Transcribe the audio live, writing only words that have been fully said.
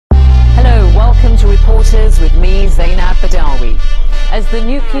Welcome to Reporters with me, Zainab Badawi. As the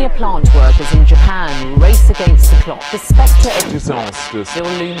nuclear plant workers in Japan race against the clock, the spectre of disaster still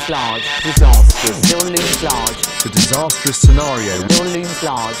looms large. Disaster still looms large. The disastrous scenario still looms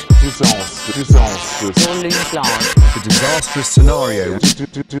large. Disaster still looms large. The disastrous scenario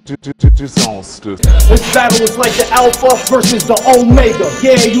Disaster. This battle is like the Alpha versus the Omega.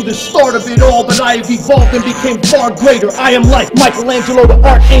 Yeah, you the start of it all, but I have evolved and became far greater. I am like Michelangelo the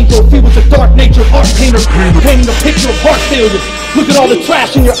Archangel. He was a dark natured art painter, painting a picture of heart failure. Look at all the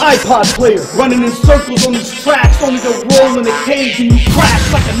trash in your iPod player. Running in circles on these tracks, only to roll in a cage and you crash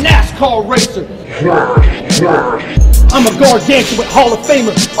like a NASCAR racer. I'm a gargantuan with Hall of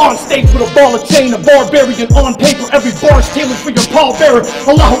Famer, on stage with a ball of chain, a barbarian on paper. Every bar's tailored for your pallbearer.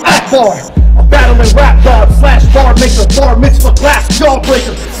 Allahu Akbar. A battling rap god slash bar maker, bar mitzvah glass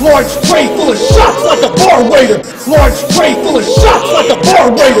jawbreaker. Large tray full of shots like a bar waiter. Large tray full of shots like a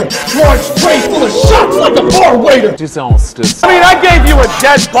bar waiter. Large tray full of shots like a bar waiter. Disaster. I mean, I gave you a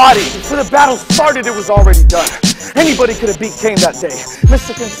dead body. When the battle started, it was already done. Anybody could have beat Kane that day.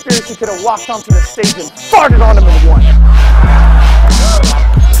 Mr. Conspiracy could have walked onto the stage and farted on him and won.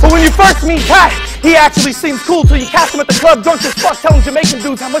 But when you first meet Pat, he actually seems cool till you catch him at the club drunk as fuck telling Jamaican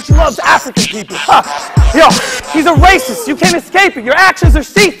dudes how much he loves African people. Huh. Yo, he's a racist. You can't escape it. Your actions are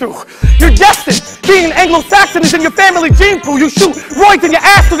see-through. You're destined. Being an Anglo-Saxon is in your family gene pool. You shoot roids in your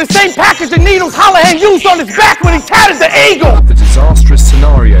ass with the same package of needles Hallahan used on his back when he tatted the eagle. The disastrous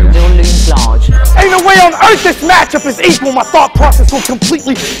scenario still looms large. Ain't no way on earth this matchup is equal. My thought process will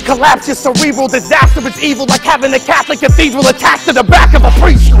completely collapse. Your cerebral disaster is evil, like having a Catholic cathedral attached to the back of a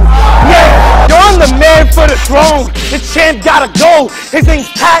preschool. Yeah, you're on the man for the throne. The champ gotta go. His name's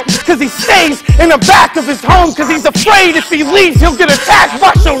Pat, cause he stays in the back of his home, cause he's afraid if he leaves he'll get attacked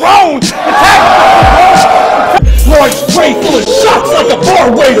by Sharon. Large tray full of shots like a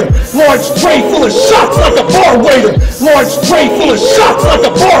bar waiter. Large tray full of shots like a bar waiter. Large tray full of shots like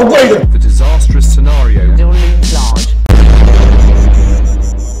a bar waiter.